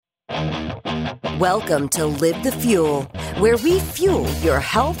Welcome to Live the Fuel, where we fuel your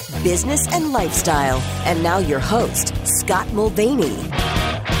health, business, and lifestyle. And now your host, Scott Mulvaney.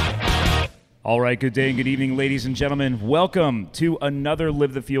 All right, good day and good evening, ladies and gentlemen. Welcome to another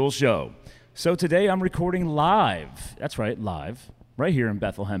Live the Fuel show. So today I'm recording live. That's right, live, right here in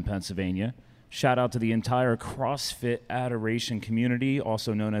Bethlehem, Pennsylvania. Shout out to the entire CrossFit Adoration community,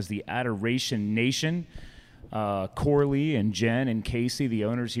 also known as the Adoration Nation. Corley and Jen and Casey, the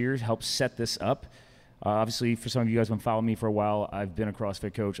owners here, helped set this up. Obviously, for some of you guys who have followed me for a while, I've been a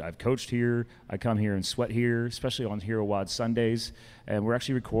CrossFit coach. I've coached here. I come here and sweat here, especially on Hero WOD Sundays. And we're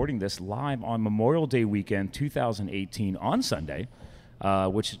actually recording this live on Memorial Day weekend 2018 on Sunday,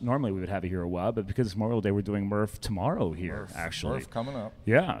 which normally we would have a Hero WOD, but because it's Memorial Day, we're doing Murph tomorrow here, actually. Murph coming up.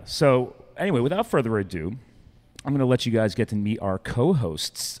 Yeah. So anyway, without further ado, I'm going to let you guys get to meet our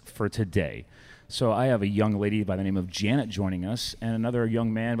co-hosts for today. So I have a young lady by the name of Janet joining us and another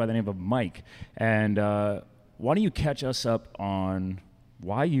young man by the name of Mike. And why don't you catch us up on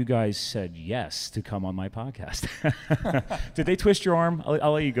why you guys said yes to come on my podcast? Did they twist your arm?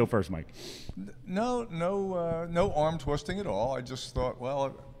 I'll let you go first, Mike. No arm twisting at all. I just thought,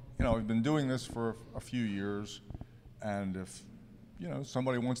 well, I've been doing this for a few years, and if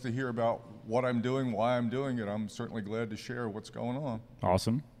somebody wants to hear about what I'm doing, why I'm doing it, I'm certainly glad to share what's going on.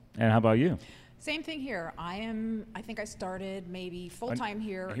 Awesome. And how about you? Same thing here. I think I started maybe full-time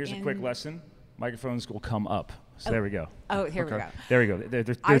here. Here's a quick lesson. Microphones will come up. So there we go. Oh, here we go. There we go. They're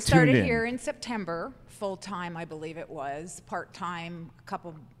I started tuned in. here in September, full-time, I believe it was, part-time a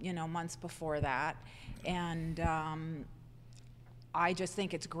couple, months before that. And I just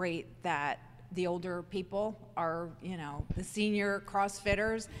think it's great that the older people are, the senior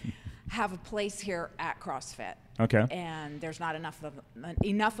CrossFitters have a place here at CrossFit. Okay. And there's not enough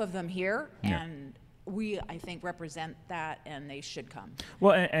of them here, and we, I think, represent that, and they should come.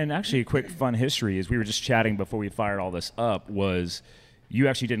 Well, and actually, a quick fun history is we were just chatting before we fired all this up. Was you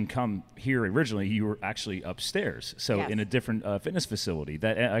actually didn't come here originally? You were actually upstairs, so yes. in a different fitness facility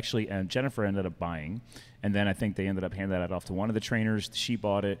that actually, and Jennifer ended up buying, and then I think they ended up handing that off to one of the trainers. She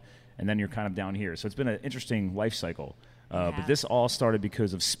bought it, and then you're kind of down here. So it's been an interesting life cycle. But this all started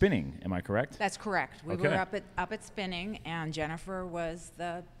because of spinning. Am I correct? That's correct. We were up at spinning, and Jennifer was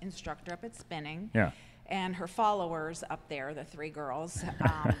the instructor up at spinning. Yeah. And her followers up there, the three girls,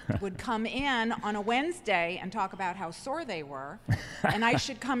 would come in on a Wednesday and talk about how sore they were, and I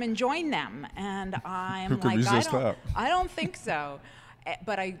should come and join them. And I'm I don't think so.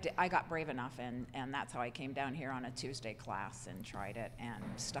 But I got brave enough, and that's how I came down here on a Tuesday class and tried it and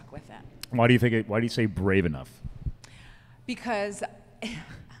stuck with it. Why do you say brave enough? Because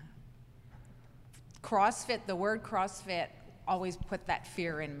CrossFit, the word CrossFit always put that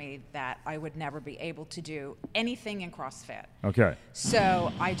fear in me that I would never be able to do anything in CrossFit. Okay.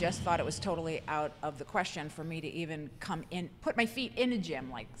 So I just thought it was totally out of the question for me to even come in, put my feet in a gym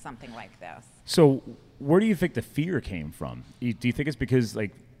like something like this. So where do you think the fear came from? Do you think it's because,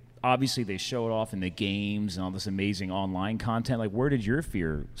 obviously they show it off in the games and all this amazing online content. Where did your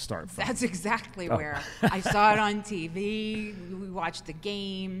fear start from? That's exactly where. I saw it on TV, we watched the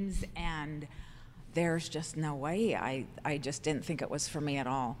games, and there's just no way. I just didn't think it was for me at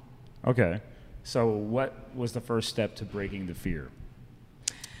all. Okay. So what was the first step to breaking the fear?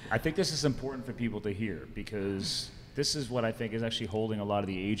 I think this is important for people to hear, because this is what I think is actually holding a lot of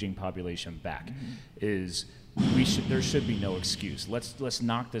the aging population back, is there should be no excuse. Let's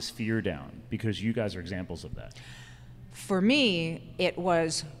knock this fear down, because you guys are examples of that. For me, it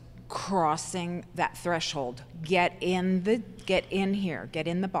was crossing that threshold. Get in here, get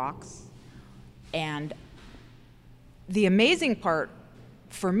in the box. And the amazing part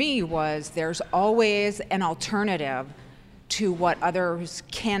for me was there's always an alternative to what others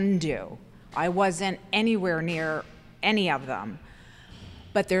can do. I wasn't anywhere near any of them,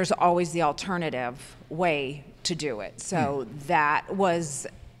 but there's always the alternative way to do it. So that was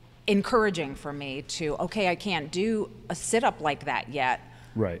encouraging for me to, okay, I can't do a sit-up like that yet,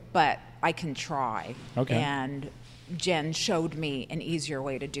 right? But I can try. Okay. And Jen showed me an easier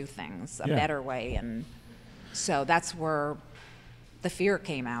way to do things, a better way, and so that's where the fear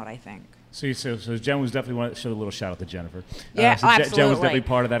came out, I think. So Jen was definitely show a little shout out to Jennifer. Yeah, absolutely. Jen was definitely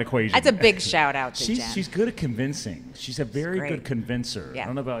part of that equation. That's a big shout out to Jen. She's good at convincing. She's a very good convincer. Yeah. I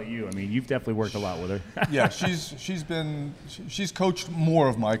don't know about you. I mean, you've definitely worked a lot with her. Yeah, she's coached more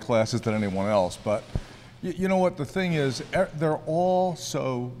of my classes than anyone else. But you know what? The thing is, they're all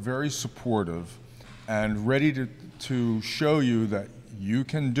so very supportive and ready to show you that you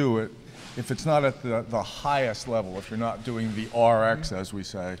can do it. If it's not at the highest level, if you're not doing the RX, as we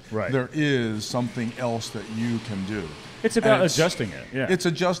say, right, there is something else that you can do. It's about adjusting it. Yeah. It's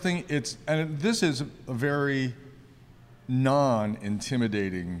adjusting. And this is a very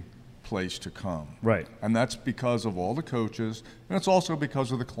non-intimidating place to come. Right. And that's because of all the coaches, and it's also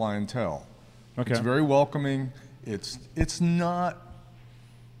because of the clientele. Okay. It's very welcoming. It's not,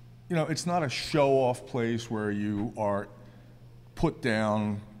 it's not a show-off place where you are put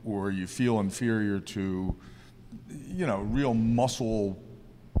down or you feel inferior to, real muscle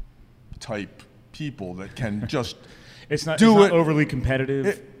type people that can just it's not do it. Overly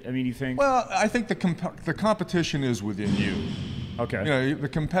competitive. You think? Well, I think the competition is within you. Okay. The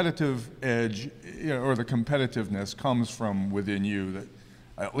competitive edge, or the competitiveness comes from within you. That,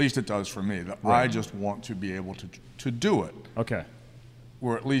 at least it does for me. That Right. I just want to be able to do it, Okay.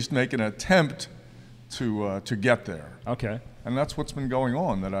 or at least make an attempt to get there. Okay. And that's what's been going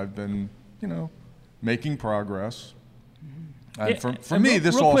on. That I've been, making progress. And for me,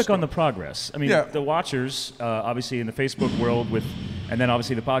 this real all quick on the progress. Yeah. The watchers, obviously in the Facebook world and then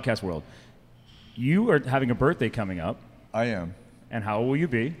obviously the podcast world. You are having a birthday coming up, I am. and how old will you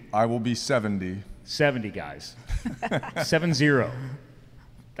be? I will be 70. 70, guys. 70.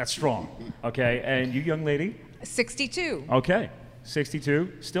 That's strong. Okay, and you, young lady? 62. Okay,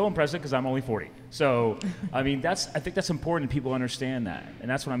 62. Still impressive because I'm only 40. So, I think that's important. People understand that, and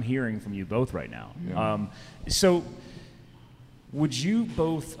that's what I'm hearing from you both right now. Yeah. So, would you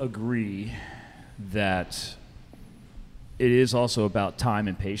both agree that it is also about time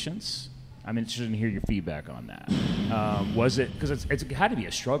and patience? I'm interested in hear your feedback on that. Was it because it had to be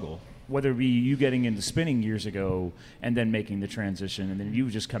a struggle, whether it be you getting into spinning years ago and then making the transition, and then you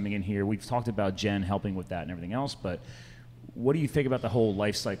just coming in here. We've talked about Jen helping with that and everything else, but what do you think about the whole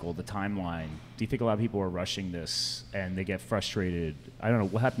life cycle, the timeline? Do you think a lot of people are rushing this and they get frustrated? I don't know.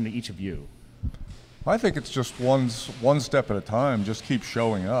 What happened to each of you? I think it's just one step at a time. Just keep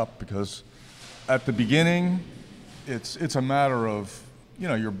showing up, because at the beginning, it's a matter of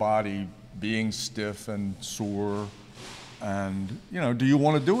your body being stiff and sore, and do you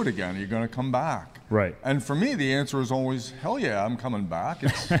want to do it again? Are you going to come back? Right. And for me, the answer is always hell yeah, I'm coming back.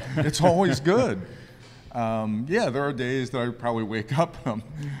 It's always good. There are days that I probably wake up and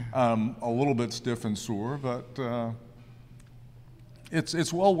I'm a little bit stiff and sore, but.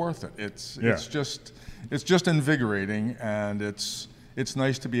 It's well worth it. It's just invigorating, and it's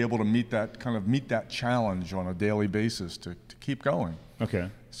nice to be able to meet that challenge on a daily basis to keep going. Okay.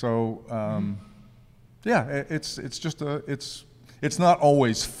 So it's not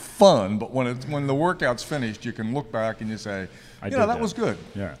always fun, but when the workout's finished, you can look back and you say, that was good.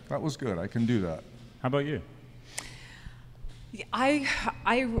 Yeah, that was good. I can do that. How about you?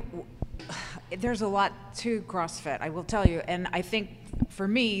 There's a lot to CrossFit, I will tell you, and I think for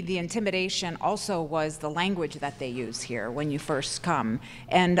me, the intimidation also was the language that they use here when you first come,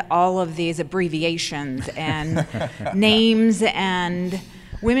 and all of these abbreviations and names and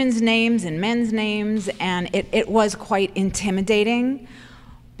women's names and men's names, and it was quite intimidating.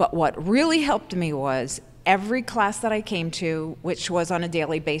 But what really helped me was every class that I came to, which was on a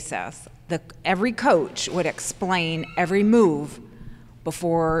daily basis, every coach would explain every move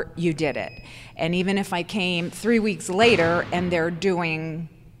before you did it. And even if I came 3 weeks later and they're doing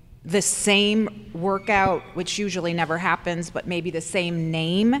the same workout, which usually never happens, but maybe the same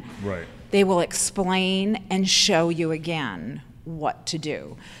name, right, they will explain and show you again what to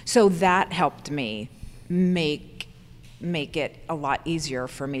do. So that helped me make it a lot easier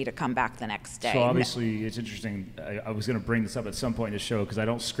for me to come back the next day. So obviously it's interesting. I was going to bring this up at some point in the show because I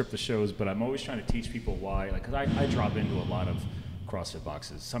don't script the shows, but I'm always trying to teach people why. Because I drop into a lot of CrossFit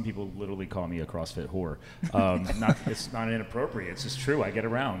boxes. Some people literally call me a CrossFit whore. It's not inappropriate. It's just true. I get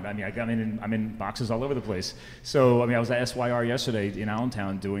around. I'm in boxes all over the place. So I was at SYR yesterday in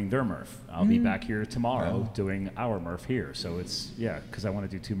Allentown doing their Murph. I'll be back here tomorrow doing our Murph here. So it's because I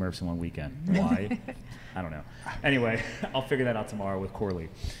want to do 2 Murphs in one weekend. Why? I don't know. Anyway, I'll figure that out tomorrow with Corley.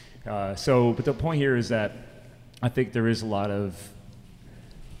 But the point here is that I think there is a lot of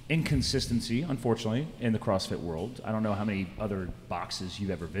inconsistency, unfortunately, in the CrossFit world. I don't know how many other boxes you've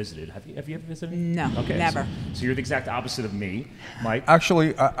ever visited. Have you ever visited? No, okay, never. So you're the exact opposite of me, Mike.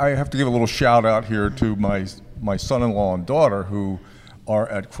 Actually, I have to give a little shout out here to my son-in-law and daughter who are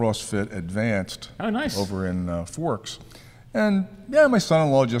at CrossFit Advanced over in Forks. And my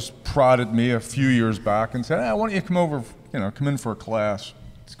son-in-law just prodded me a few years back and said, why don't you come in for a class?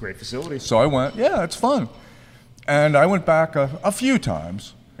 It's a great facility. So I went, it's fun. And I went back a few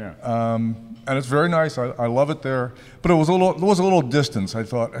times. Yeah. And it's very nice. I love it there. But there was a little distance. I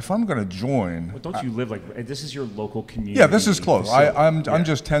thought, if I'm going to join... Well, don't you live this is your local community? Yeah, this is close. So, I'm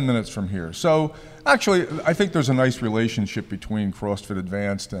just 10 minutes from here. So actually, I think there's a nice relationship between CrossFit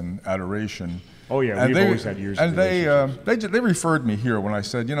Advanced and Adoration. Oh, yeah, we've always had years of And they referred me here when I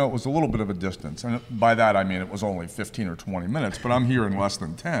said, it was a little bit of a distance. And by that, I mean it was only 15 or 20 minutes, but I'm here in less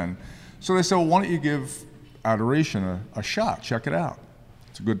than 10. So they said, well, why don't you give Adoration a shot? Check it out.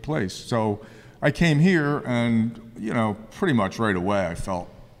 It's a good place. So I came here and, pretty much right away I felt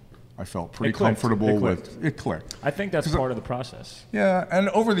pretty comfortable with it. Clicked. I think that's part of the process. Yeah, and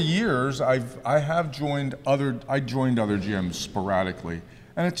over the years, I joined other gyms sporadically,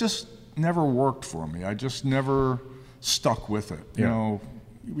 and it just never worked for me. I just never stuck with it.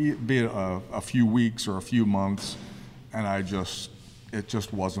 Be it a few weeks or a few months, and it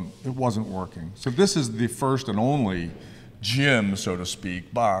just wasn't working. So this is the first and only gym, so to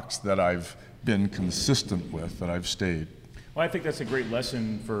speak, box that I've been consistent with, that I've stayed. Well, I think that's a great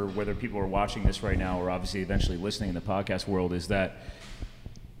lesson for whether people are watching this right now or obviously eventually listening in the podcast world, is that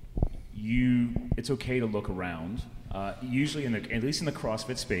it's okay to look around. Usually, at least in the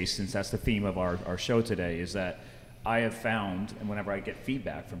CrossFit space, since that's the theme of our show today, is that I have found, and whenever I get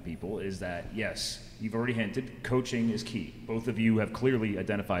feedback from people, is that yes, you've already hinted, coaching is key. Both of you have clearly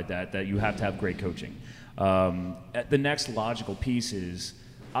identified that you have to have great coaching. The next logical piece is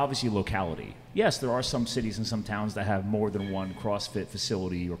obviously locality. Yes, there are some cities and some towns that have more than one CrossFit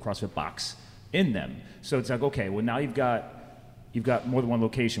facility or CrossFit box in them. So it's like, okay, well now you've got more than one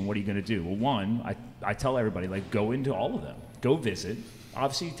location. What are you going to do? Well, one, I tell everybody, go into all of them. Go visit.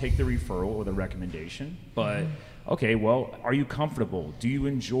 Obviously, take the referral or the recommendation. But, okay, well, are you comfortable? Do you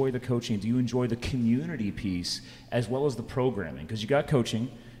enjoy the coaching? Do you enjoy the community piece as well as the programming? Because you got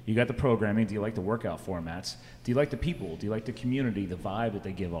coaching. You got the programming. Do you like the workout formats? Do you like the people? Do you like the community, the vibe that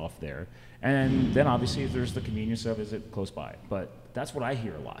they give off there? And then obviously there's the convenience of, is it close by? But that's what I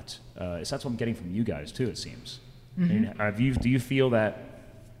hear a lot. That's what I'm getting from you guys too, it seems. Mm-hmm. I mean, do you feel that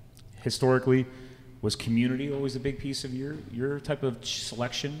historically was community always a big piece of your type of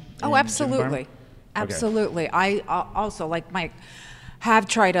selection? Oh, absolutely. Absolutely. Okay. I also, like Mike, have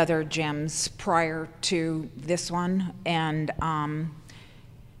tried other gyms prior to this one, and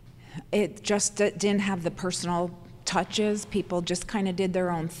it just didn't have the personal touches. People just kind of did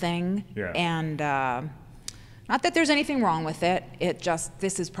their own thing. Yeah. And not that there's anything wrong with it.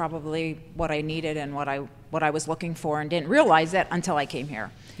 This is probably what I needed and what I was looking for, and didn't realize it until I came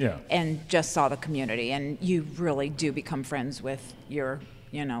here. Yeah. And just saw the community, and you really do become friends with your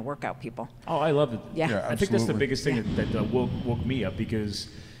workout people. Oh, I love it. Yeah. I think that's the biggest thing that woke me up, because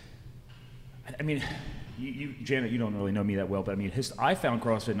I mean, you Janet, you don't really know me that well, but I mean, I found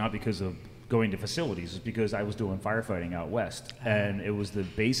CrossFit not because of going to facilities, it's because I was doing firefighting out west, and it was the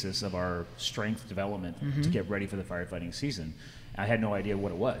basis of our strength development to get ready for the firefighting season. I had no idea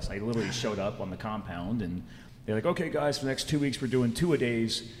what it was. I literally showed up on the compound, and they're like, okay guys, for the next 2 weeks we're doing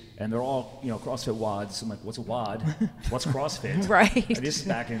 2-a-days, and they're all CrossFit WODs. I'm like, what's a WOD? What's CrossFit? Right. This is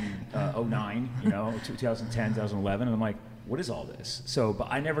back in 2009, 2010, 2011, and I'm like, what is all this? So, but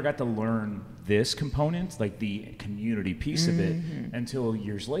I never got to learn this component, like the community piece of it, until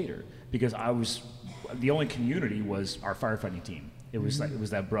years later, because the only community was our firefighting team. It was like, it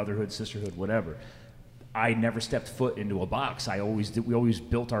was that brotherhood, sisterhood, whatever. I never stepped foot into a box. We always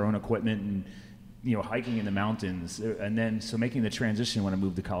built our own equipment and, hiking in the mountains. And then, so making the transition when I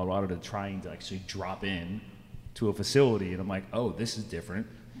moved to Colorado to trying to actually drop in to a facility, and I'm like, oh, this is different.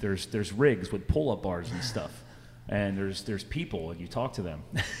 There's rigs with pull-up bars and stuff. And there's people, and you talk to them.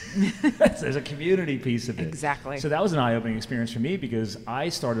 There's a community piece of it. Exactly. So that was an eye-opening experience for me, because I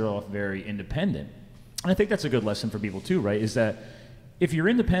started off very independent. And I think that's a good lesson for people too, right? Is that if you're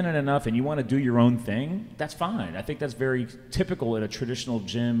independent enough and you want to do your own thing, that's fine. I think that's very typical at a traditional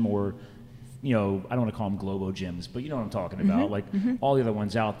gym, or, I don't want to call them Globo gyms, but you know what I'm talking about, all the other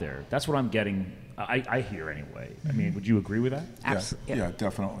ones out there. That's what I'm getting. I hear anyway. I mean, would you agree with that? Absolutely. Yeah,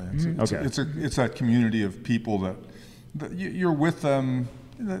 definitely. Okay. It's that community of people that you're with them,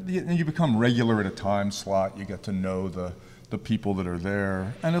 and you become regular at a time slot. You get to know the people that are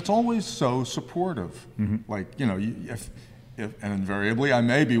there, and it's always so supportive. Like, if and invariably I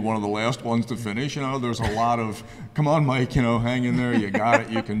may be one of the last ones to finish. There's a lot of, come on, Mike, hang in there. You got it.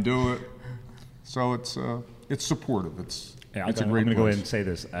 You can do it. So it's supportive. It's a great place. I'm going to go ahead and say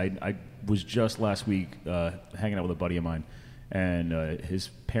this. I was just last week hanging out with a buddy of mine, and his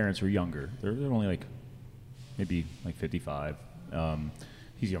parents were younger. They're only maybe 55.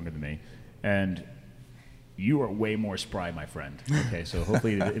 He's younger than me, and you are way more spry, my friend. Okay, so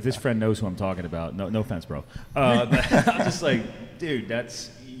hopefully, if this friend knows who I'm talking about, no offense, bro. I'm just like, dude,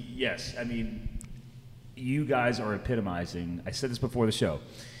 yes. I mean, you guys are epitomizing. I said this before the show.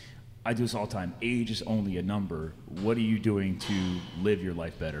 I do this all the time. Age is only a number. What are you doing to live your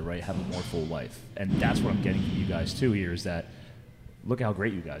life better, right? Have a more full life. And that's what I'm getting from you guys too here, is that look how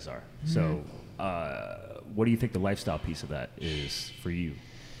great you guys are. So what do you think the lifestyle piece of that is for you?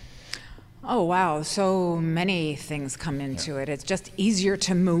 Oh, wow. So many things come into it. It's just easier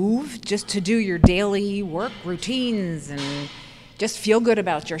to move, just to do your daily work routines and just feel good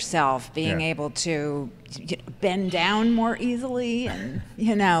about yourself, being able to bend down more easily and,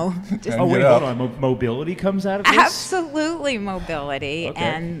 just Oh, wait, hold on. Mobility comes out of this? absolutely mobility. Okay.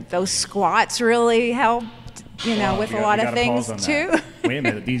 And those squats really help, with a lot of things too. Wait a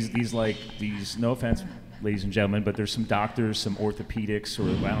minute. These, no offense, ladies and gentlemen, but there's some doctors, some orthopedics, or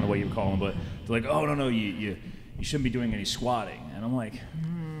I don't know what you call them, but they're like, oh, no, you shouldn't be doing any squatting. And I'm like,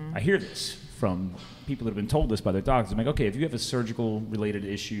 I hear this from people that have been told this by their doctors. I'm like, okay, if you have a surgical related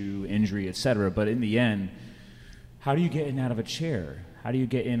issue, injury, etc., but in the end, how do you get in and out of a chair? How do you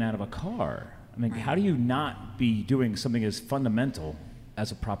get in and out of a car? I mean, how do you not be doing something as fundamental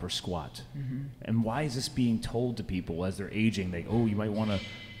as a proper squat? And why is this being told to people as they're aging? They, you might want to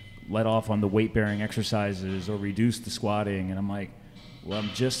let off on the weight-bearing exercises or reduce the squatting. And I'm like, well, I'm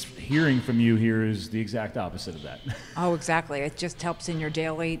just hearing from you here is the exact opposite of that. Oh, exactly. It just helps in your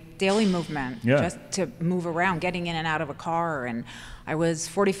daily movement, Yeah. just to move around, getting in and out of a car. And I was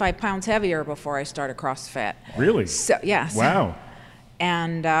 45 pounds heavier before I started CrossFit. Really? So, yes. Wow.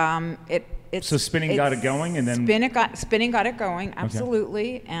 And it's So spinning got it going, and then spinning got it going,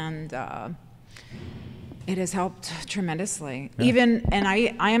 absolutely. And it has helped tremendously. Yeah. And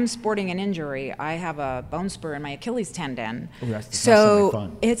I am sporting an injury. I have a bone spur in my Achilles tendon. Oh, that's not so something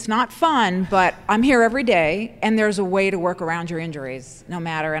fun. it's not fun, but I'm here every day, and there's a way to work around your injuries, no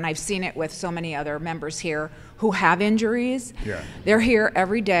matter. And I've seen it with so many other members here who have injuries. Yeah. They're here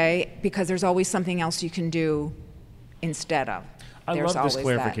every day because there's always something else you can do instead of. I There's love this always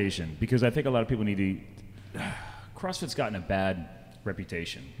clarification because I think a lot of people need to. CrossFit's gotten a bad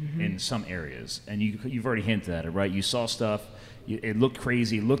reputation in some areas, and you've already hinted at it, right? You saw stuff, it looked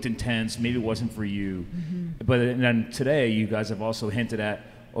crazy, it looked intense, maybe it wasn't for you. But then today, you guys have also hinted at,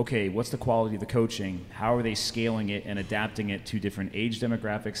 okay, what's the quality of the coaching? How are they scaling it and adapting it to different age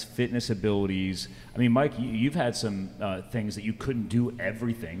demographics, fitness abilities? I mean, Mike, you've had some things that you couldn't do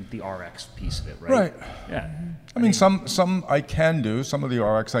everything, the RX piece of it, right? Right. Yeah. I mean, some I can do, some of the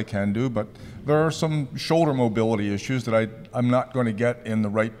RX I can do, but there are some shoulder mobility issues that I'm not going to get in the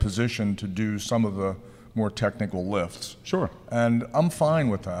right position to do some of the more technical lifts. Sure. And I'm fine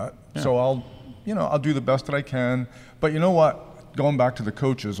with that. Yeah. So I'll do the best that I can. But you know what? Going back to the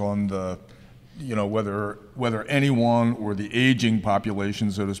coaches on the, whether anyone or the aging population,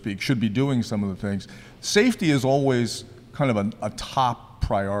 so to speak, should be doing some of the things, safety is always kind of a top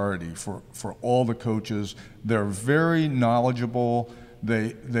priority for all the coaches. They're very knowledgeable.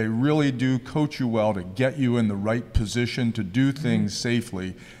 They really do coach you well to get you in the right position to do things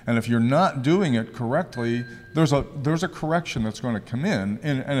safely. And if you're not doing it correctly, there's a correction that's going to come in,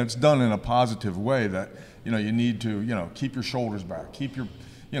 and it's done in a positive way that you need to keep your shoulders back,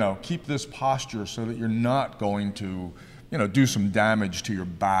 keep this posture so that you're not going to do some damage to your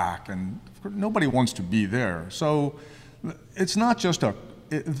back, and nobody wants to be there. So it's not just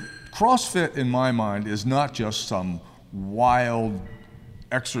CrossFit in my mind is not just some wild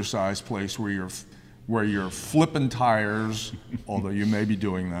exercise place where you're flipping tires, although you may be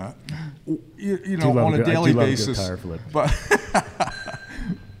doing that, on a daily basis. Tire flip.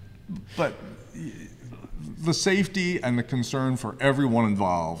 But the safety and the concern for everyone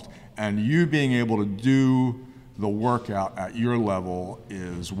involved, and you being able to do the workout at your level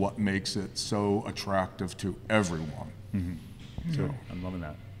is what makes it so attractive to everyone. So I'm loving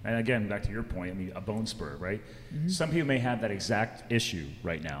that. And again, back to your point, I mean, a bone spur, right? Some people may have that exact issue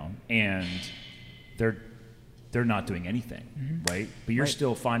right now, and they're not doing anything, right? But you're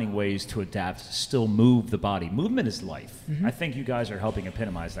still finding ways to adapt, still move the body. Movement is life. I think you guys are helping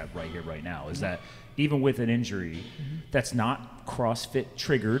epitomize that right here, right now, is that even with an injury that's not CrossFit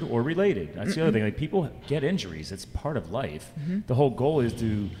triggered or related. That's the other thing. Like, people get injuries. It's part of life. The whole goal is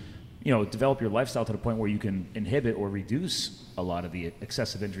to develop your lifestyle to the point where you can inhibit or reduce a lot of the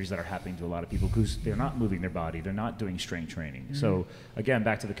excessive injuries that are happening to a lot of people because they're not moving their body. They're not doing strength training. So again,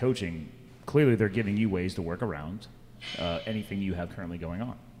 back to the coaching, clearly they're giving you ways to work around anything you have currently going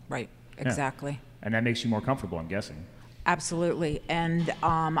on. Right, exactly. Yeah. And that makes you more comfortable, I'm guessing. Absolutely. And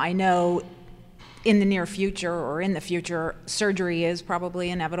I know in the near future or in the future, surgery is probably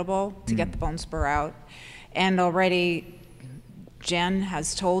inevitable to get the bone spur out. And already Jen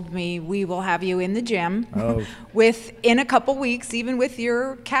has told me we will have you in the gym within a couple weeks, even with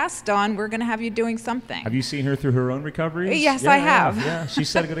your cast on, we're going to have you doing something. Have you seen her through her own recovery? Yes, I have. Yeah, she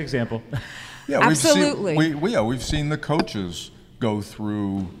set a good example. Yeah, absolutely. We've seen the coaches go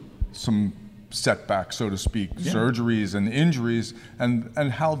through some setbacks, so to speak, surgeries and injuries,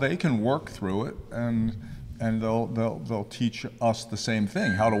 and how they can work through it, and they'll teach us the same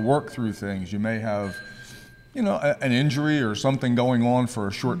thing, how to work through things. You may have, an injury or something going on for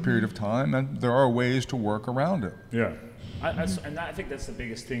a short period of time, and there are ways to work around it. Yeah. I think that's the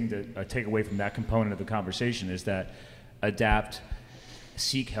biggest thing to take away from that component of the conversation is that adapt,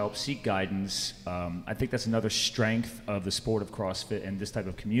 seek help, seek guidance. I think that's another strength of the sport of CrossFit and this type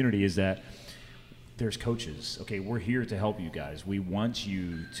of community is that there's coaches. Okay, we're here to help you guys. We want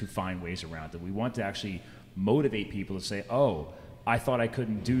you to find ways around it. We want to actually motivate people to say, oh, I thought I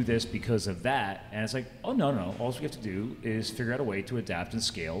couldn't do this because of that. And it's like, oh, no. All we have to do is figure out a way to adapt and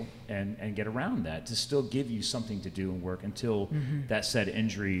scale and get around that to still give you something to do and work until that said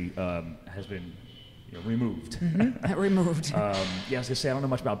injury has been removed. Removed. I was going to say, I don't know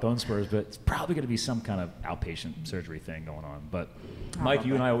much about bone spurs, but it's probably going to be some kind of outpatient surgery thing going on. But Mike,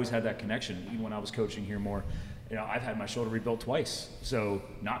 you and I always had that connection, even when I was coaching here more. I've had my shoulder rebuilt twice, so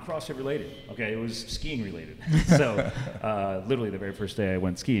not CrossFit related. Okay, it was skiing related. So literally the very first day I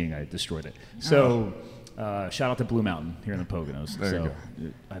went skiing, I destroyed it. So shout out to Blue Mountain here in the Poconos. There you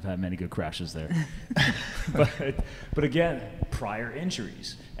go. I've had many good crashes there. but again, prior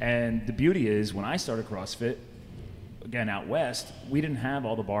injuries. And the beauty is when I started CrossFit, again out west, we didn't have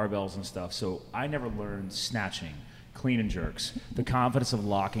all the barbells and stuff, so I never learned snatching, clean and jerks, the confidence of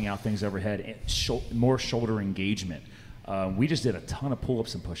locking out things overhead, and more shoulder engagement. We just did a ton of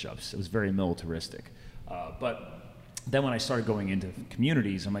pull-ups and push-ups. It was very militaristic. But then when I started going into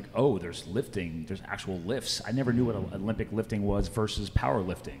communities, I'm like, oh, there's lifting, there's actual lifts. I never knew what Olympic lifting was versus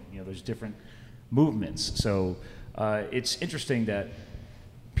powerlifting. There's different movements. So it's interesting that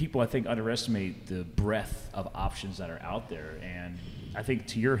people, I think, underestimate the breadth of options that are out there. And I think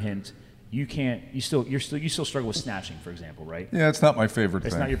to your hint, you still struggle with snatching, for example, right? Yeah, it's not my favorite thing.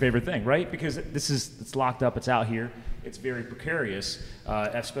 It's not your favorite thing, right? Because it's locked up, it's out here, it's very precarious,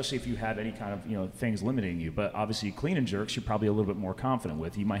 especially if you have any kind of things limiting you. But obviously, clean and jerks, you're probably a little bit more confident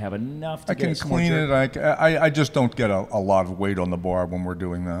with. You might have enough to I can clean it. I just don't get a lot of weight on the bar when we're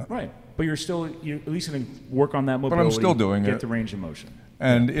doing that. Right, but you're at least going to work on that mobility. But I'm still doing get it. the range of motion.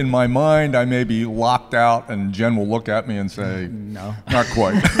 And in my mind, I may be locked out, and Jen will look at me and say, "No, not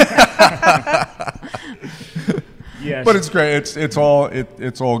quite." Yes, but it's great. It's all good.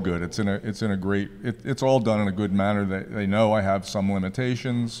 It's all done in a good manner. They know I have some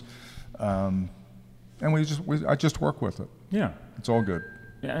limitations, and I just work with it. Yeah, it's all good.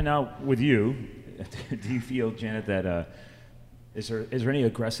 Yeah, and now with you, do you feel, Janet, that is there any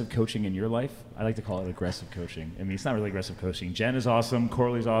aggressive coaching in your life? I like to call it aggressive coaching. I mean, it's not really aggressive coaching. Jen is awesome,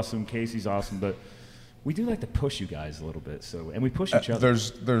 Corley's awesome, Casey's awesome, but we do like to push you guys a little bit. And we push each other.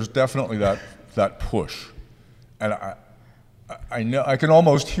 There's definitely that push, and I know I can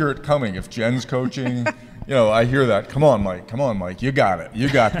almost hear it coming. If Jen's coaching, I hear that. Come on, Mike, you got it.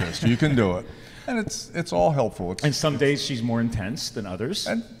 You got this. You can do it. And it's all helpful. And some days she's more intense than others.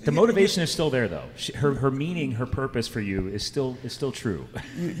 And the motivation is still there, though. Her meaning, her purpose for you is still true.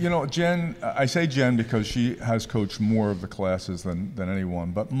 Jen. I say Jen because she has coached more of the classes than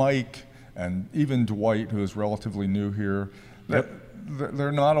anyone. But Mike and even Dwight, who is relatively new here,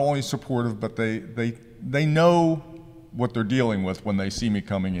 they're not only supportive, but they know what they're dealing with when they see me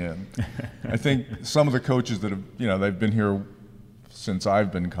coming in. I think some of the coaches that have they've been here since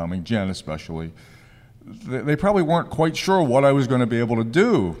I've been coming, Jen especially, they probably weren't quite sure what I was going to be able to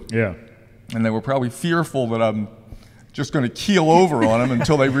do. Yeah. And they were probably fearful that I'm just going to keel over on them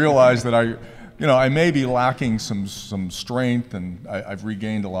until they realized that I may be lacking some strength, and I've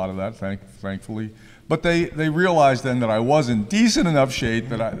regained a lot of that, thankfully. But they realized then that I was in decent enough shape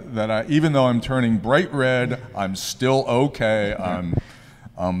that I even though I'm turning bright red, I'm still okay.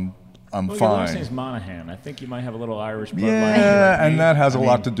 I'm fine. Your last name's Monahan. I think you might have a little Irish bloodline. Yeah, and that has a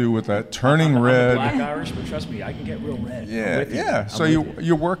lot to do with that turning red. I'm black Irish, but trust me, I can get real red. Yeah. So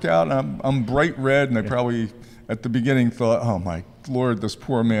you work out, and I'm bright red, and they probably at the beginning thought, "Oh my Lord, this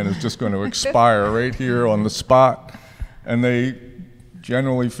poor man is just going to expire right here on the spot," and they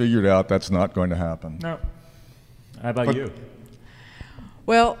generally figured out that's not going to happen. No. How about you?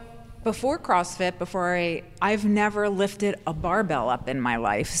 Well, before CrossFit, I've never lifted a barbell up in my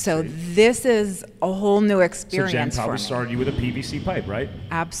life. So this is a whole new experience for me. So Jen probably started you with a PVC pipe, right?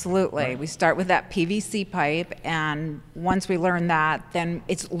 Absolutely. Right. We start with that PVC pipe, and once we learn that, then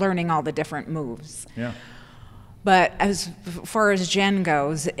it's learning all the different moves. Yeah. But as far as Jen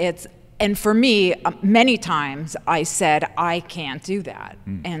goes, and for me, many times I said, I can't do that.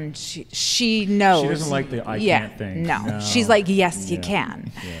 And she knows. She doesn't like the I can't thing. No. She's like, yes, you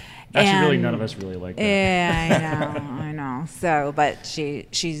can. Yeah. Actually, really, none of us really like that. Yeah, I know. So, but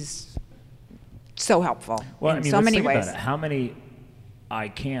she's so helpful Well, in I mean, so let's many think ways. about it. How many I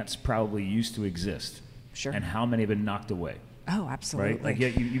can'ts probably used to exist? Sure. And how many have been knocked away? Oh, absolutely. Right?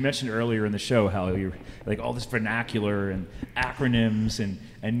 Like you mentioned earlier in the show how you're like all this vernacular and acronyms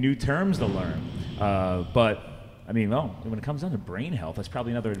and new terms to learn. But I mean, well, when it comes down to brain health, that's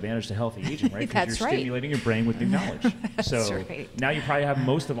probably another advantage to healthy aging, right? Because That's you're right. stimulating your brain with new knowledge. So right. now you probably have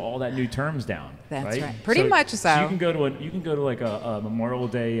most of all that new terms down. That's right. right. Pretty much so. You can go to like a Memorial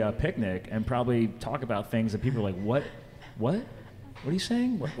Day picnic and probably talk about things that people are like, what? What are you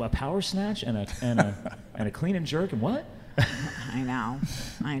saying? What, a power snatch and a clean and jerk and what? I know.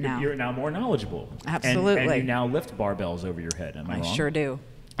 You're now more knowledgeable. Absolutely. And you now lift barbells over your head. Am I wrong? I sure do.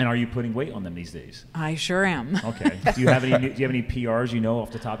 And are you putting weight on them these days? I sure am. Okay. Do you have any PRs you know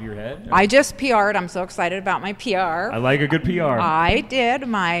off the top of your head? I just PR'd. I'm so excited about my PR. I like a good PR. I did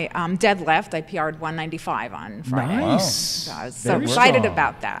my deadlift. I PR'd 195 on Friday. Nice. So I was so Very excited strong.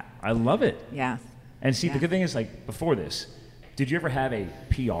 about that. I love it. Yeah. And see, the Yeah. good thing is, like, before this, did you ever have a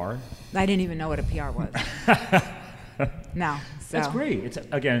PR? I didn't even know what a PR was. No. So. That's great. It's,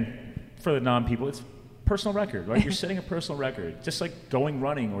 again, for the non-people, it's personal record, right? You're setting a personal record. Just like going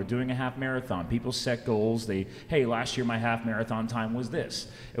running or doing a half marathon. People set goals. Hey, last year my half marathon time was this.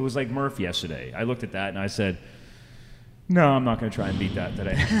 It was like Murph yesterday. I looked at that and I said, no, I'm not going to try and beat that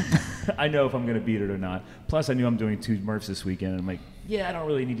today. I know if I'm going to beat it or not. Plus, I knew I'm doing 2 Murphs this weekend. And I'm like, yeah, I don't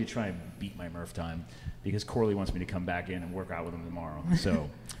really need to try and beat my Murph time because Corley wants me to come back in and work out with him tomorrow. So,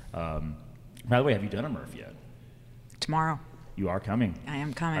 by the way, have you done a Murph yet? Tomorrow. You are coming. I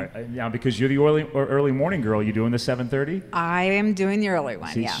am coming. Now, because you're the early morning girl, you doing the 7:30? I am doing the early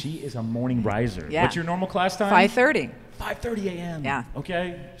one. See, Yeah. she is a morning riser. Yeah. What's your normal class time? 5:30. 5:30 a.m. Yeah.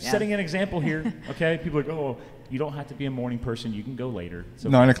 Okay. Yeah. Setting an example here. Okay. People are like, oh, you don't have to be a morning person. You can go later. So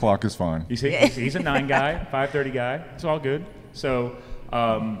 9 o'clock is fine. you see, he's a 9 guy, 5:30 guy. It's all good. So,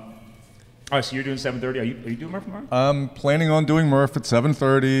 all right. So you're doing 7:30. Are you doing Murph tomorrow? I'm planning on doing Murph at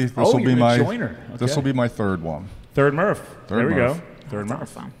 7:30. This will you're be a my joiner. This will Okay. be my third one. Third Murph. Third there we Murph. go. Third That's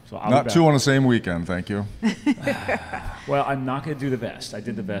Murph. awesome. So I'll be Not back. 2 on the same weekend, thank you. Well, I'm not going to do the vest. I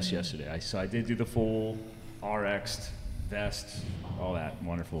did the vest yesterday. So I did do the full RX vest, all that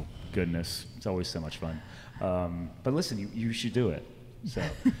wonderful goodness. It's always so much fun. But listen, you should do it. So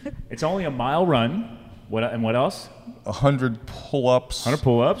it's only a mile run. What else? 100 pull-ups. 100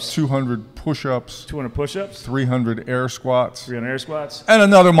 pull-ups, 200 push-ups. 200 push-ups, 300 air squats. 300 air squats, And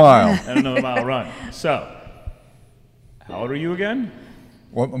another mile. and another mile run. So, how old are you again?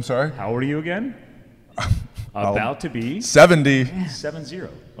 What? I'm sorry? How old are you again? About to be 70. 7-0.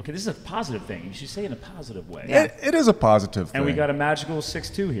 Okay, this is a positive thing. You should say it in a positive way. Yeah. It is a positive thing. And we got a magical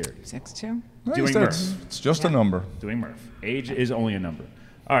 6'2" here. 6'2". Nice, doing it's just a number. Doing Murph. Age is only a number.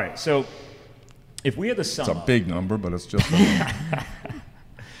 All right, so if we had the sum It's a up, big number, but it's just a number.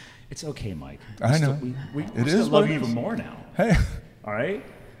 it's okay, Mike. I know. We It still is love what you it even is. more now. Hey, All right?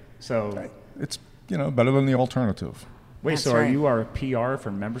 So, it's, better than the alternative. wait, That's so are right. you our PR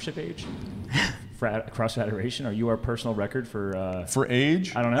for membership age? Cross Federation? Are you our personal record for... For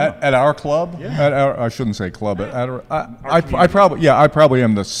age? I don't know. At our club? Yeah. I shouldn't say club. I community. probably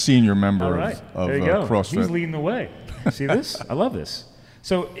am the senior member all right. of there you go. CrossFit. He's leading the way. See this? I love this.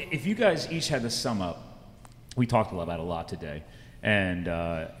 So if you guys each had to sum up, we talked about a lot today. And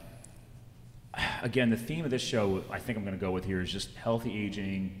again, the theme of this show, I think I'm going to go with here, is just healthy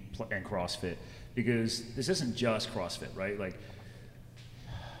aging and CrossFit. Because this isn't just CrossFit, right? Like,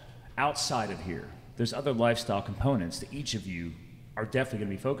 outside of here, there's other lifestyle components that each of you are definitely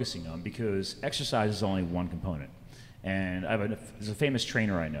going to be focusing on, because exercise is only one component. And there's a famous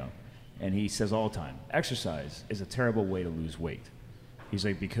trainer I know, and he says all the time, exercise is a terrible way to lose weight. He's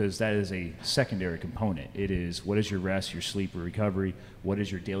like, because that is a secondary component. It is, what is your rest, your sleep, your recovery? What is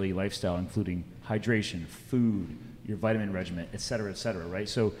your daily lifestyle, including hydration, food, your vitamin regimen, et cetera, right?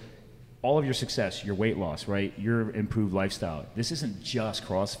 So all of your success, your weight loss, right? Your improved lifestyle. This isn't just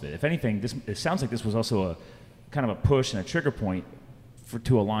CrossFit. If anything, it sounds like this was also a kind of a push and a trigger point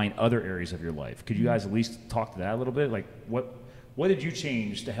to align other areas of your life. Could you guys at least talk to that a little bit? Like, what did you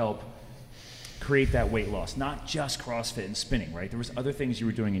change to help create that weight loss? Not just CrossFit and spinning, right? There was other things you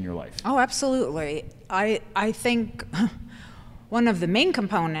were doing in your life. Oh, absolutely. I think one of the main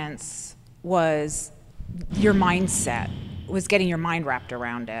components was your mindset, was getting your mind wrapped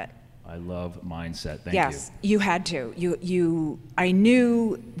around it. I love mindset. Thank Yes, you had to. I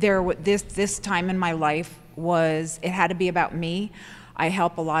knew this time in my life it had to be about me. I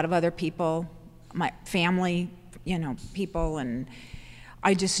help a lot of other people, my family, people, and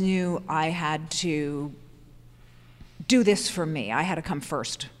I just knew I had to do this for me. I had to come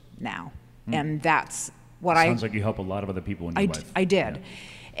first now. And that's Sounds like you help a lot of other people in your life. I did.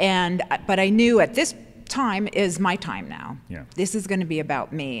 Yeah. But I knew at this time is my time now. Yeah. This is going to be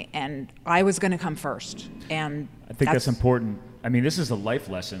about me, and I was going to come first. And I think that's important. I mean, this is a life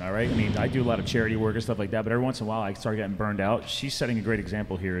lesson, all right? I mean, I do a lot of charity work and stuff like that, but every once in a while I start getting burned out. She's setting a great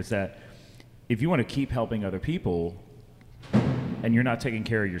example here, is that if you want to keep helping other people and you're not taking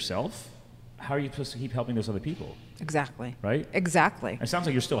care of yourself, how are you supposed to keep helping those other people? Exactly. Right? Exactly. It sounds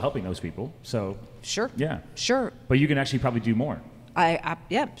like you're still helping those people, so. Sure. Yeah. Sure. But you can actually probably do more.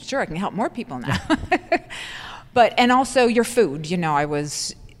 Yeah, sure, I can help more people now. And also your food, you know, I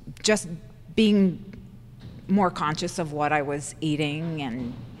was just being more conscious of what I was eating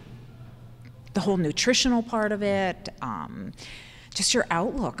and the whole nutritional part of it, just your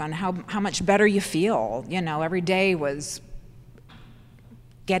outlook on how much better you feel. You know, every day was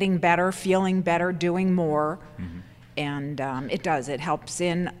getting better, feeling better, doing more. Mm-hmm. And it helps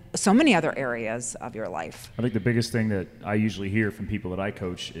in so many other areas of your life. I think the biggest thing that I usually hear from people that I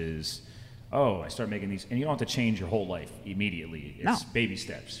coach is, I start making these, and you don't have to change your whole life immediately. It's baby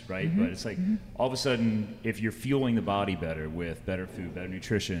steps, right? Mm-hmm. But it's like all of a sudden, if you're fueling the body better with better food, better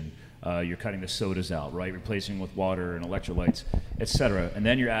nutrition, you're cutting the sodas out, right? Replacing with water and electrolytes, etc. And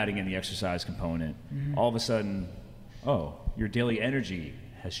then you're adding in the exercise component. Mm-hmm. All of a sudden, your daily energy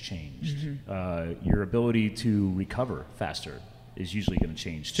has changed. Mm-hmm. Your ability to recover faster is usually going to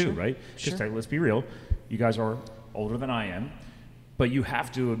change too, right? Just let's be real. You guys are older than I am, but you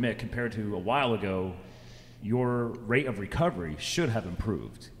have to admit, compared to a while ago, your rate of recovery should have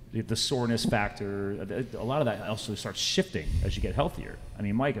improved. The soreness factor, a lot of that also starts shifting as you get healthier. I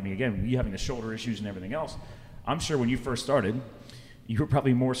mean, Mike, again, you having the shoulder issues and everything else, I'm sure when you first started, you were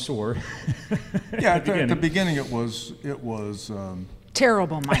probably more sore. Yeah, at the beginning it was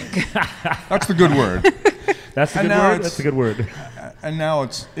terrible, Mike. That's the good word. That's the good word. That's the good word. And now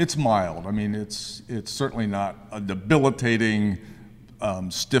it's mild. I mean, it's certainly not a debilitating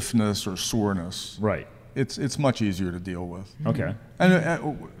stiffness or soreness. Right. It's much easier to deal with. Okay.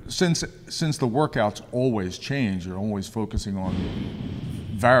 And since the workouts always change, you're always focusing on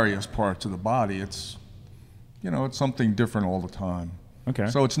various parts of the body. It's something different all the time. Okay.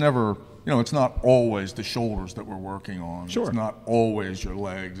 So it's never. It's not always the shoulders that we're working on. Sure. It's not always your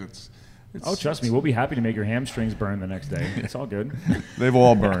legs. It's trust me, we'll be happy to make your hamstrings burn the next day. It's all good. They've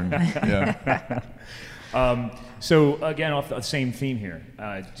all burned, yeah. So again, off the same theme here,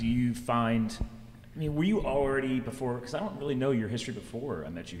 do you find, were you already before, because I don't really know your history before I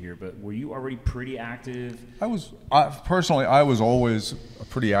met you here, but were you already pretty active? Personally, I was always a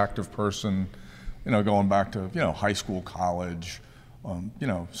pretty active person, going back to, high school, college.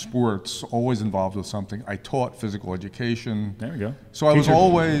 Sports, always involved with something. I taught physical education. There we go. So I was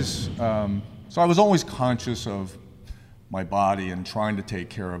always conscious of my body and trying to take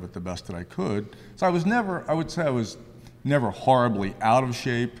care of it the best that I could. So I would say I was never horribly out of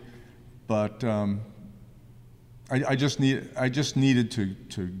shape, but I just needed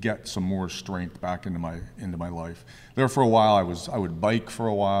to get some more strength back into my life. There for a while, I would bike for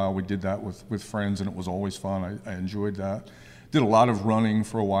a while. We did that with friends, and it was always fun. I enjoyed that. Did a lot of running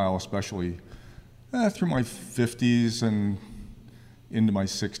for a while, especially through my 50s and into my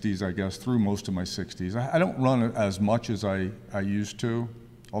 60s, I guess, through most of my 60s. I don't run as much as I used to,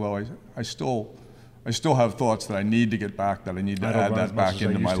 although I still have thoughts that I need to get back, that I need to add that back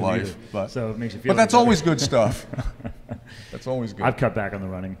into my life. But, so it makes you feel. But that's always good stuff. That's always good. I've cut back on the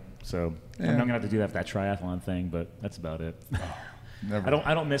running, so yeah. I'm going to have to do that triathlon thing, but that's about it. Never.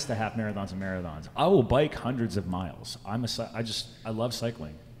 I don't miss the half marathons and marathons. I will bike hundreds of miles. I love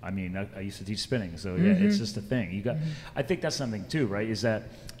cycling. I used to teach spinning, so yeah, it's just a thing. I think that's something too, right? Is that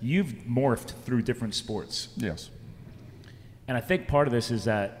you've morphed through different sports. Yes. And I think part of this is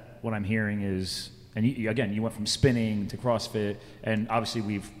that what I'm hearing is, and you went from spinning to CrossFit, and obviously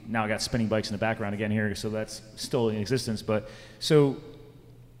we've now got spinning bikes in the background again here, so that's still in existence. But so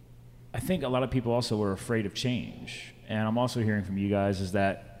I think a lot of people also are afraid of change. And I'm also hearing from you guys is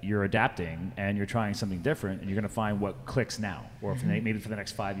that you're adapting and you're trying something different, and you're going to find what clicks now, or maybe for the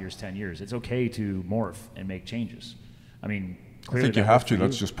next 5 years, 10 years. It's okay to morph and make changes. Clearly I think you have to.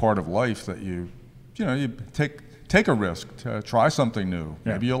 That's just part of life, that you take a risk to try something new.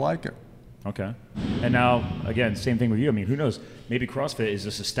 Yeah. Maybe you'll like it. Okay. And now, again, same thing with you. Who knows? Maybe CrossFit is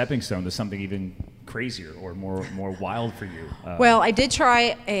just a stepping stone to something even crazier or more wild for you. Well, I did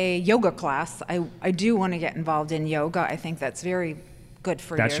try a yoga class. I do want to get involved in yoga. I think that's very good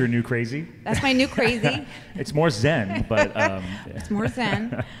for you. That's your new crazy? That's my new crazy. It's more Zen, but... It's more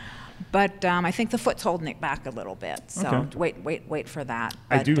Zen. But I think the foot's holding it back a little bit. So Okay. wait for that.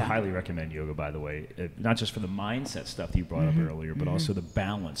 I But, do highly recommend yoga, by the way, not just for the mindset stuff that you brought up earlier, but also the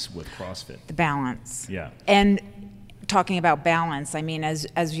balance with CrossFit. the balance. Yeah. And talking about balance, I mean,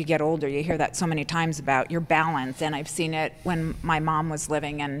 as you get older, you hear that so many times about your balance, and I've seen it when my mom was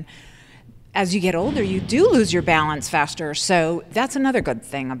living. And as you get older, you do lose your balance faster. So that's another good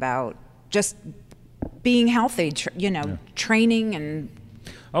thing about just being healthy. Training and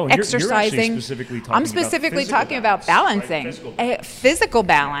exercising. You're actually specifically talking I'm specifically about talking about balancing, right? physical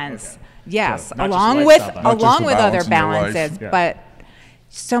balance. Okay. Yes, So not just along lifestyle balance. Not just along the with other balance in your life. balances, Yeah. but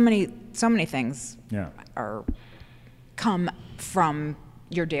so many things Yeah. come from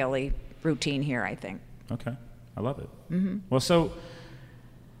your daily routine here, I think. Okay. I love it. Well, so,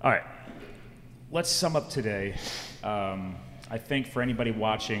 all right. Let's sum up today. I think for anybody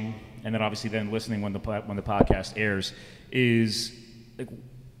watching, and then obviously then listening when the podcast airs, is like,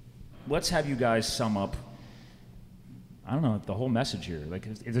 let's have you guys sum up, I don't know, the whole message here. Like,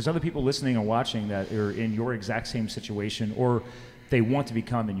 if there's other people listening or watching that are in your exact same situation, or they want to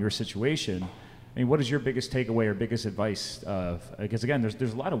become in your situation, I mean, what is your biggest takeaway or biggest advice? Because again,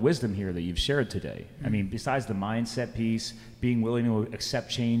 there's a lot of wisdom here that you've shared today. I mean, besides the mindset piece, being willing to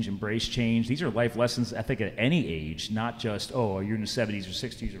accept change, embrace change, these are life lessons, I think, at any age, not just, oh, you're in the 70s or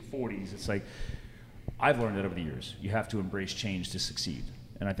 60s or 40s. It's like, I've learned that over the years. You have to embrace change to succeed.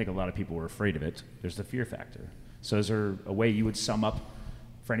 And I think a lot of people are afraid of it. There's the fear factor. So is there a way you would sum up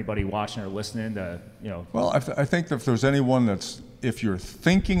for anybody watching or listening to, Well, I think that if there's anyone if you're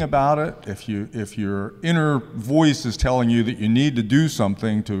thinking about it, if your inner voice is telling you that you need to do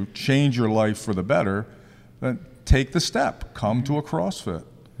something to change your life for the better, then take the step. Come to a CrossFit.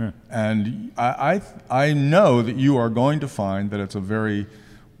 And I know that you are going to find that it's a very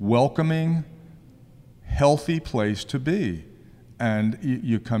welcoming, healthy place to be. And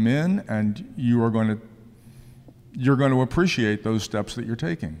you come in and you're going to appreciate those steps that you're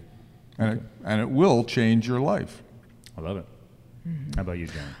taking. And it will change your life. I love it. How about you,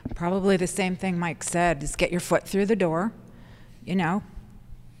 Jen? Probably the same thing Mike said, is get your foot through the door,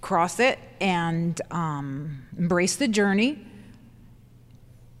 cross it and embrace the journey.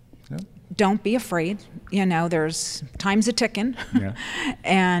 Yep. Don't be afraid. There's time's a ticking. Yeah.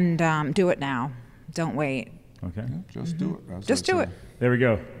 And do it now. Don't wait. Okay. Just do it. Just do it. There we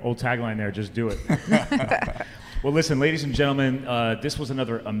go. Old tagline there, just do it. Well, listen, ladies and gentlemen, this was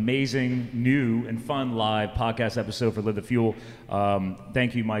another amazing, new, and fun live podcast episode for Live the Fuel.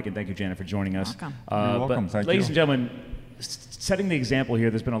 Thank you, Mike, and thank you, Janet, for joining us. Welcome. You're welcome. Thank you. Ladies and gentlemen, setting the example here,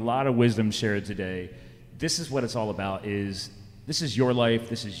 there's been a lot of wisdom shared today. This is what it's all about, this is your life,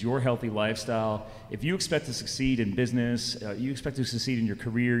 this is your healthy lifestyle. If you expect to succeed in business, you expect to succeed in your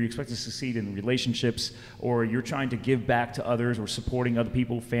career, you expect to succeed in relationships, or you're trying to give back to others or supporting other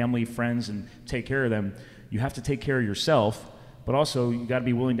people, family, friends, and take care of them, you have to take care of yourself, but also you got to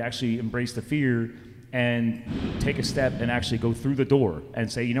be willing to actually embrace the fear and take a step and actually go through the door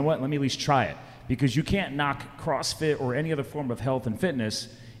and say, you know what, let me at least try it. Because you can't knock CrossFit or any other form of health and fitness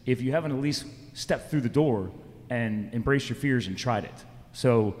if you haven't at least stepped through the door and embraced your fears and tried it.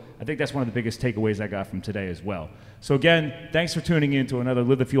 So I think that's one of the biggest takeaways I got from today as well. So again, thanks for tuning in to another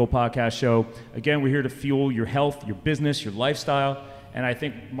Live the Fuel podcast show. Again, we're here to fuel your health, your business, your lifestyle. And I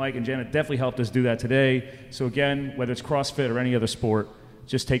think Mike and Janet definitely helped us do that today. So again, whether it's CrossFit or any other sport,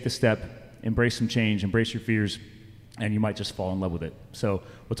 just take the step, embrace some change, embrace your fears, and you might just fall in love with it. So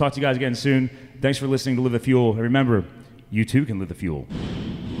we'll talk to you guys again soon. Thanks for listening to Live the Fuel. And remember, you too can live the fuel.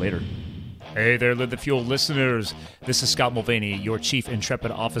 Later. Hey there, Live the Fuel listeners. This is Scott Mulvaney, your Chief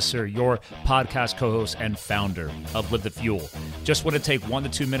Intrepid Officer, your podcast co-host and founder of Live the Fuel. Just want to take 1 to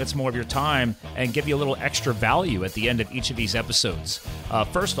 2 minutes more of your time and give you a little extra value at the end of each of these episodes.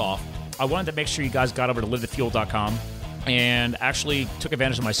 First off, I wanted to make sure you guys got over to livethefuel.com and actually took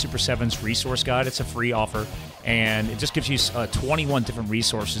advantage of my Super 7s resource guide. It's a free offer, and it just gives you 21 different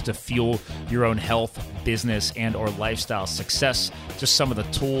resources to fuel your own health, business, and or lifestyle success. Just some of the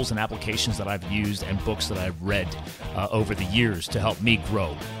tools and applications that I've used and books that I've read over the years to help me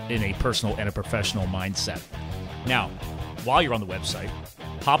grow in a personal and a professional mindset. Now, while you're on the website,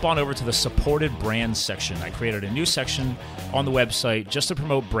 hop on over to the supported brands section. I created a new section on the website just to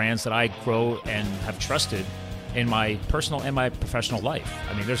promote brands that I grow and have trusted in my personal and my professional life.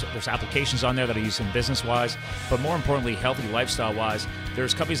 I mean, there's applications on there that I use in business-wise, but more importantly, healthy lifestyle-wise.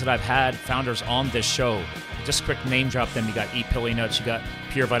 There's companies that I've had founders on this show. Just quick name drop them. You got Eat Pilly Nuts, you got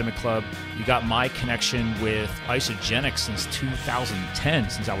Pure Vitamin Club, you got my connection with Isogenics since 2010,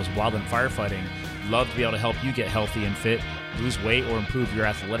 since I was wild and firefighting. Love to be able to help you get healthy and fit, lose weight, or improve your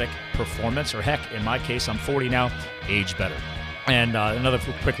athletic performance, or heck, in my case, I'm 40 now, age better. And another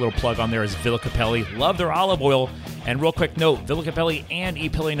quick little plug on there is Villa Capelli. Love their olive oil. And real quick note, Villa Capelli and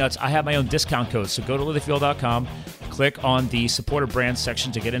ePilly Nuts, I have my own discount code. So go to livethefuel.com, click on the supported brands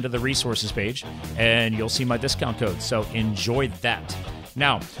section to get into the resources page, and you'll see my discount code. So enjoy that.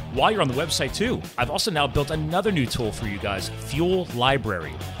 Now, while you're on the website too, I've also now built another new tool for you guys, Fuel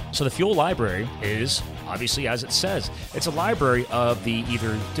Library. So the Fuel Library is, obviously as it says, it's a library of the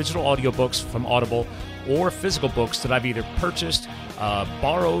either digital audiobooks from Audible or physical books that I've either purchased,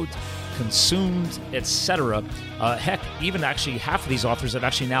 borrowed, consumed, etc. Heck, even actually half of these authors I've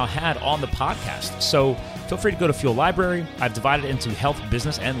actually now had on the podcast. So feel free to go to Fuel Library. I've divided it into health,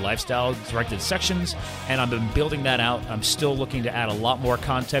 business, and lifestyle directed sections, and I've been building that out. I'm still looking to add a lot more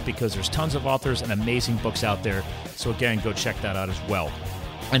content because there's tons of authors and amazing books out there. So again, go check that out as well.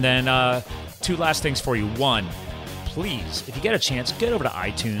 And then two last things for you. One, please, if you get a chance, get over to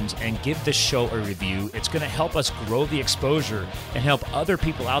iTunes and give this show a review. It's going to help us grow the exposure and help other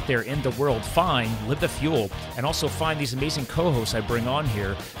people out there in the world find Live the Fuel, and also find these amazing co-hosts I bring on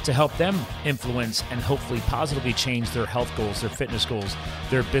here to help them influence and hopefully positively change their health goals, their fitness goals,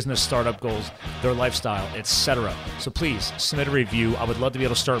 their business startup goals, their lifestyle, etc. So please submit a review. I would love to be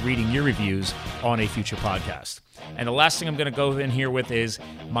able to start reading your reviews on a future podcast. And the last thing I'm going to go in here with is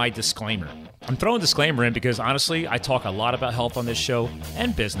my disclaimer. I'm throwing a disclaimer in because honestly, I talk a lot about health on this show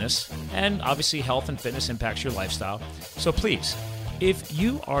and business, and obviously health and fitness impacts your lifestyle. So please, if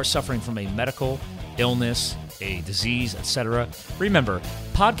you are suffering from a medical illness, a disease, etc., remember,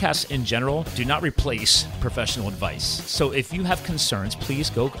 podcasts in general do not replace professional advice. So if you have concerns, please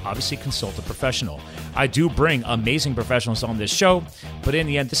go obviously consult a professional. I do bring amazing professionals on this show, but in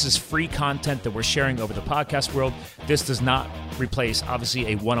the end, this is free content that we're sharing over the podcast world. This does not replace,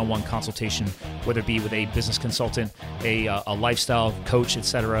 obviously, a one-on-one consultation, whether it be with a business consultant, a lifestyle coach,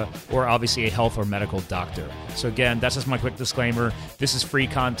 etc., or obviously a health or medical doctor. So again, that's just my quick disclaimer. This is free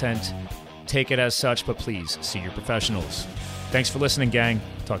content. Take it as such, but please see your professionals. Thanks for listening, gang.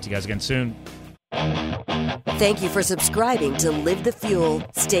 Talk to you guys again soon. Thank you for subscribing to Live the Fuel.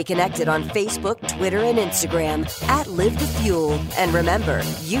 Stay connected on Facebook, Twitter, and Instagram at Live the Fuel. And remember,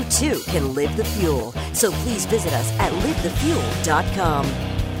 you too can live the fuel. So please visit us at livethefuel.com.